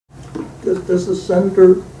Does the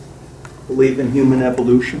senator believe in human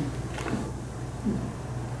evolution?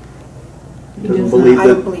 He doesn't believe I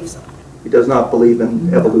don't believe so. He does not believe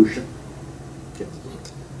in evolution.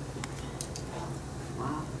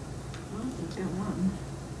 Wow.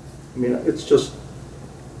 I mean,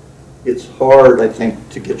 it's hard, I think,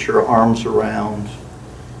 to get your arms around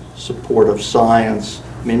support of science.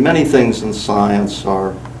 I mean, many things in science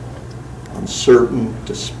are uncertain,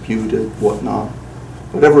 disputed, whatnot.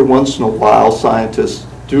 But every once in a while, scientists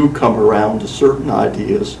do come around to certain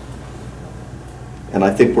ideas. And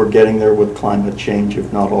I think we're getting there with climate change,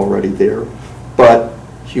 if not already there. But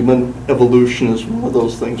human evolution is one of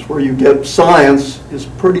those things where you get science is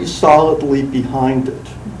pretty solidly behind it.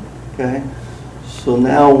 Okay? So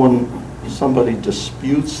now when somebody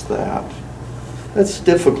disputes that, that's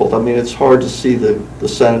difficult. I mean, it's hard to see the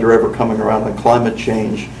senator ever coming around on climate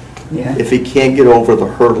change if he can't get over the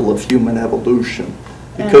hurdle of human evolution.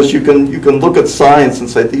 Because you can look at science and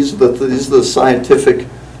say these are the scientific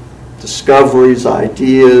discoveries,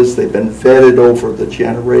 ideas, they've been vetted over the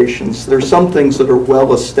generations. There's some things that are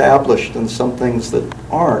well established and some things that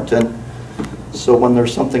aren't. And so when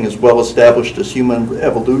there's something as well established as human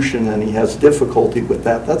evolution and he has difficulty with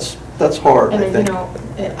that, that's hard, and I think. You know,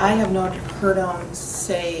 I have not heard him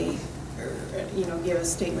say, or, you know, give a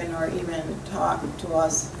statement or even talk to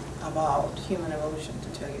us about human evolution,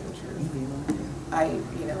 to tell you the truth.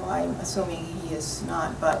 I'm assuming he is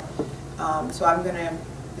not, but so I'm going to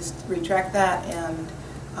just retract that and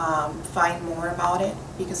find more about it,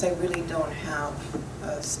 because I really don't have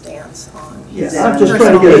a stance on his I'm just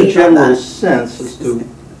trying to get a general sense as to,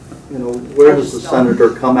 you know, where does the senator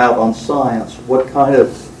come out on science? What kind of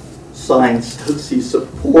science does he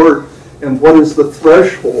support? And what is the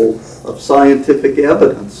threshold of scientific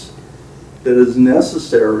evidence that is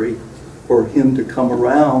necessary for him to come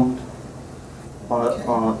around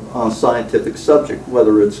on a scientific subject,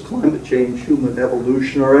 whether it's climate change, human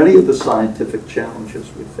evolution, or any of the scientific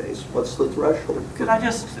challenges we face? What's the threshold? Could I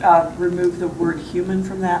just remove the word human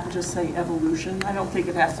from that and just say evolution? I don't think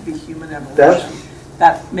it has to be human evolution.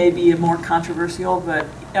 That may be more controversial, but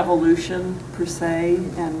evolution per se,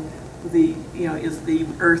 and is the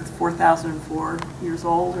Earth 4,004 years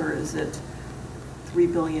old, or is it 3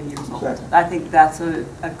 billion years old? Exactly. I think that's a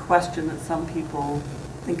question that some people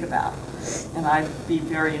think about, and I'd be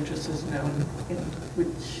very interested to know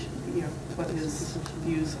what his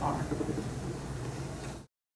views are.